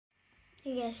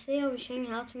Hey guys, today I'll be showing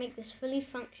you how to make this fully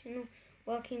functional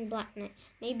working black knight.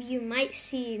 Maybe you might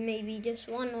see maybe just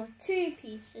one or two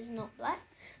pieces not black.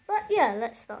 But yeah,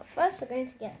 let's start. First we're going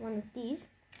to get one of these.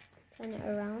 Turn it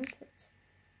around. Put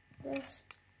this.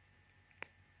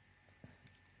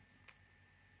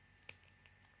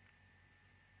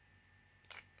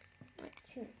 Like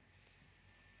two.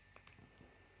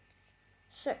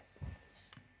 So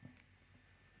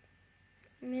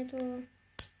middle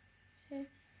here.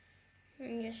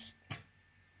 And just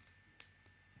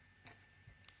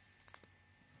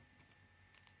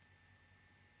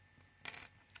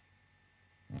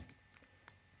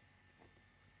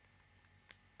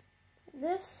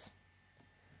this,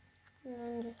 and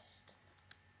then just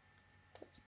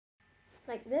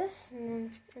like this, and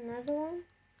then another one.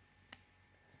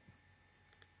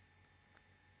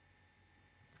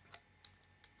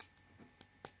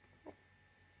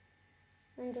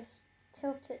 And just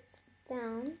tilt it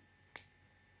down.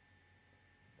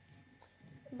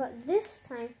 But this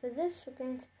time, for this, we're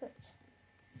going to put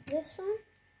this on,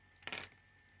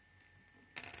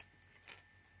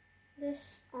 this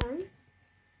on,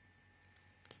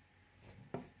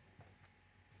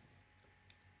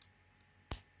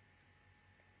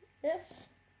 this,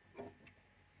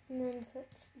 and then put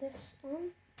this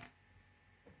on.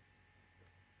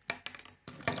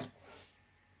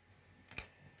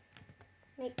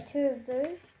 Make two of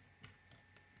those.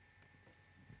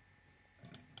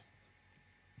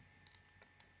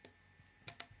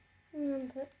 And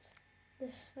then put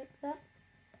this like that.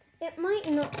 It might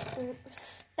not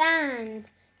stand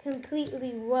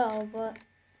completely well, but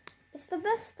it's the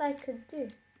best I could do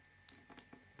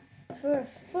for a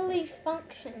fully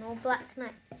functional black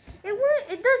knight.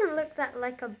 It doesn't look that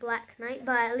like a black knight,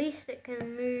 but at least it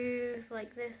can move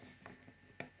like this.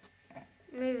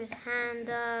 Move his hand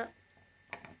up,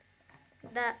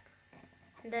 that.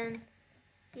 And then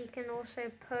he can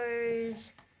also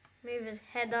pose, move his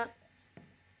head up.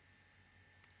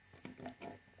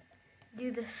 Do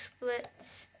the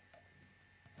splits.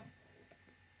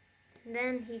 And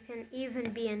then he can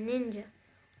even be a ninja.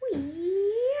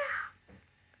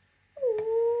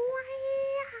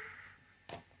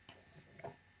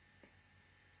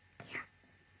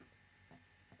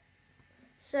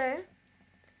 So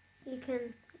you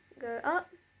can go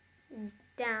up,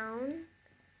 down,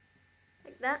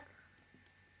 like that.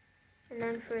 And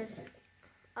then for his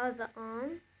other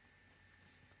arm.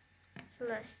 So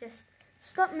let's just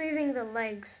stop moving the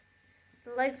legs.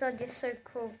 The legs are just so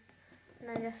cool. And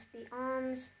then just the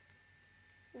arms.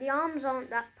 The arms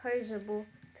aren't that poseable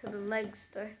to the legs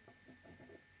though.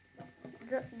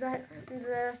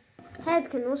 The head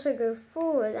can also go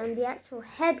forward, and the actual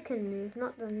head can move,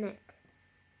 not the neck.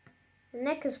 The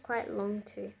neck is quite long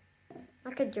too,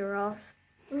 like a giraffe.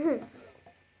 So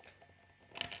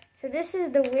this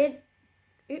is the weird.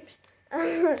 Oops,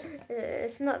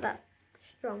 it's not that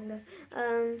strong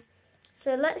though.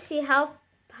 So let's see how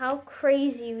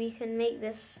crazy we can make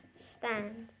this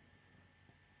stand.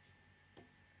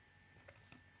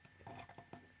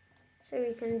 So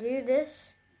we can do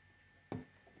this.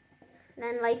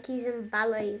 Then like he's in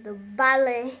ballet, the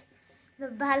ballet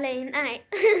knight,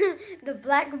 the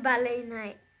black ballet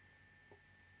knight.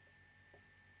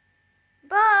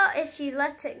 But if you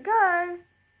let it go,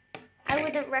 I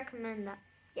wouldn't recommend that.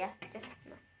 Yeah, just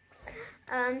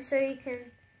no. So you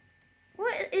can.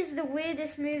 What is the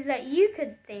weirdest move that you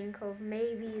could think of?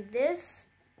 Maybe this.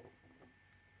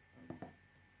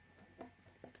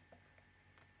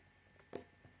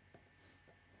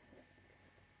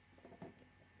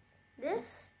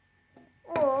 This.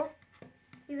 Or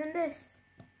even this.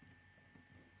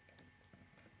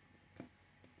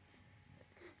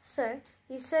 So,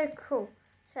 he's so cool.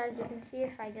 So as you can see,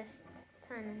 if I just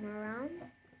turn him around,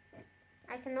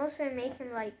 I can also make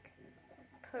him like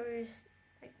pose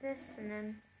like this and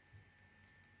then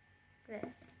this.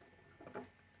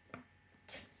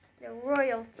 The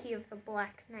royalty of the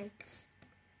Black Knights.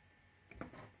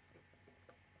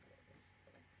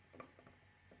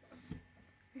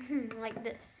 Like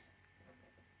this.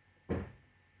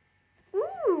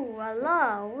 Ooh,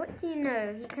 voila, what do you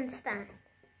know? He can stand.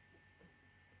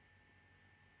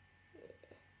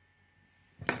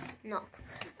 Not.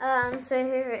 So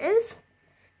here it is.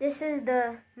 This is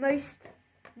the most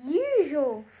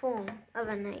usual form of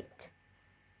a knight.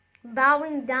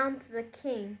 Bowing down to the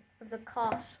king of the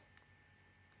castle.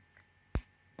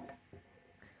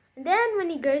 And then when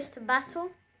he goes to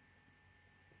battle,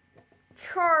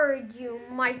 charge, you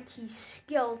mighty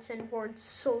skeleton horde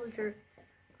soldier.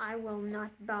 I will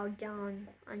not bow down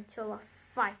until a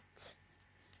fight.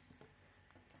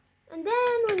 And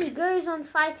then when he goes on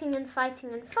fighting and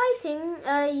fighting and fighting,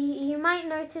 you might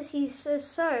notice he's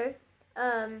so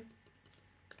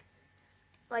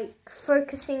like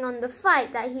focusing on the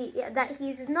fight that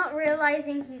he's not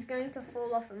realizing he's going to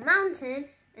fall off a mountain.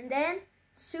 And then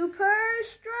super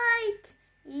strike.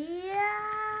 Yeah,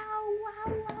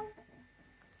 wow.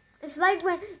 It's like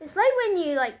when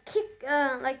you like kick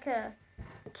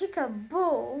kick a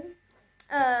ball.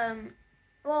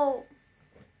 Well,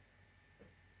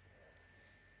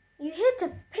 you hit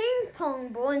a ping pong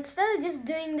ball. Instead of just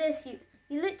doing this,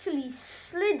 you literally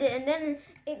slid it, and then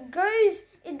it goes.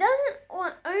 It doesn't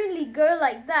only go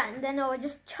like that, and then it will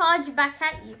just charge back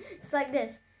at you. It's like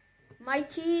this.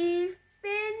 Mighty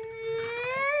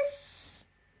finish.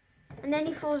 And then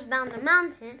he falls down the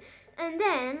mountain, and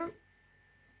then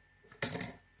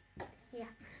yeah.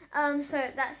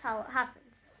 So that's how it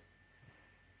happens.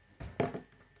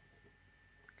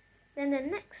 Then the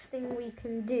next thing we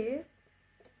can do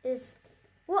is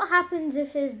what happens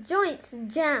if his joints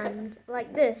jammed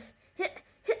like this.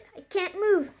 I can't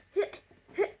move.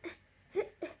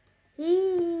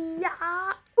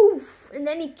 Yeah. Oof. And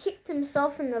then he kicked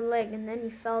himself in the leg, and then he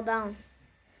fell down.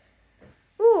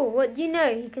 Ooh, what do you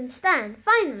know? He can stand.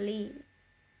 Finally.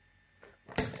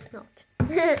 Not.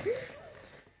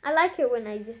 I like it when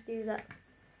I just do that.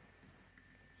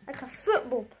 Like a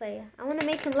football player. I want to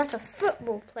make him like a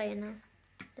football player now.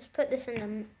 Just put this in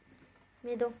the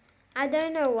middle. I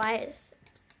don't know why it's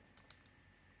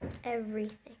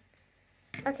everything.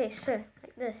 Okay, so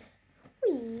like this.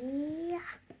 Whee!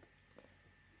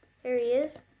 Here he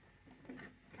is.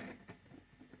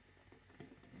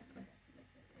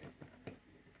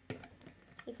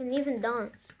 He can even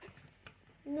dance.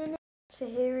 So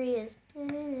here he is.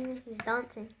 He's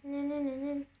dancing.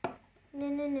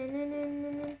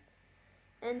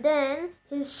 And then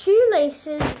his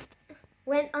shoelaces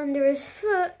went under his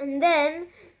foot, and then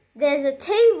there's a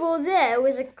table there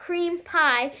with a cream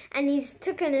pie, and he's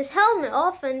taken his helmet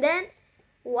off, and then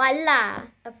voila,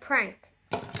 a prank.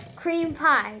 Cream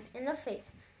pie in the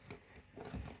face.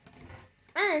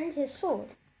 And his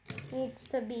sword needs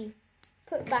to be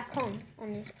put back on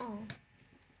his arm.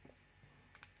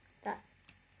 That.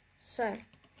 So,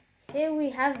 here we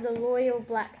have the Loyal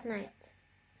Black Knight.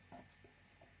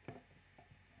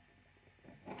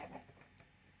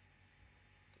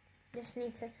 Just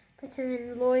need to put him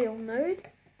in loyal mode.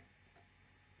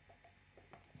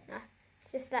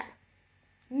 It's just that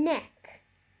neck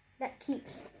that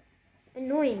keeps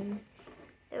annoying me.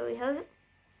 There we have it.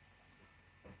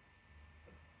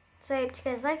 So I hope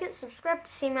you guys like it. Subscribe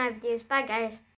to see my videos. Bye guys.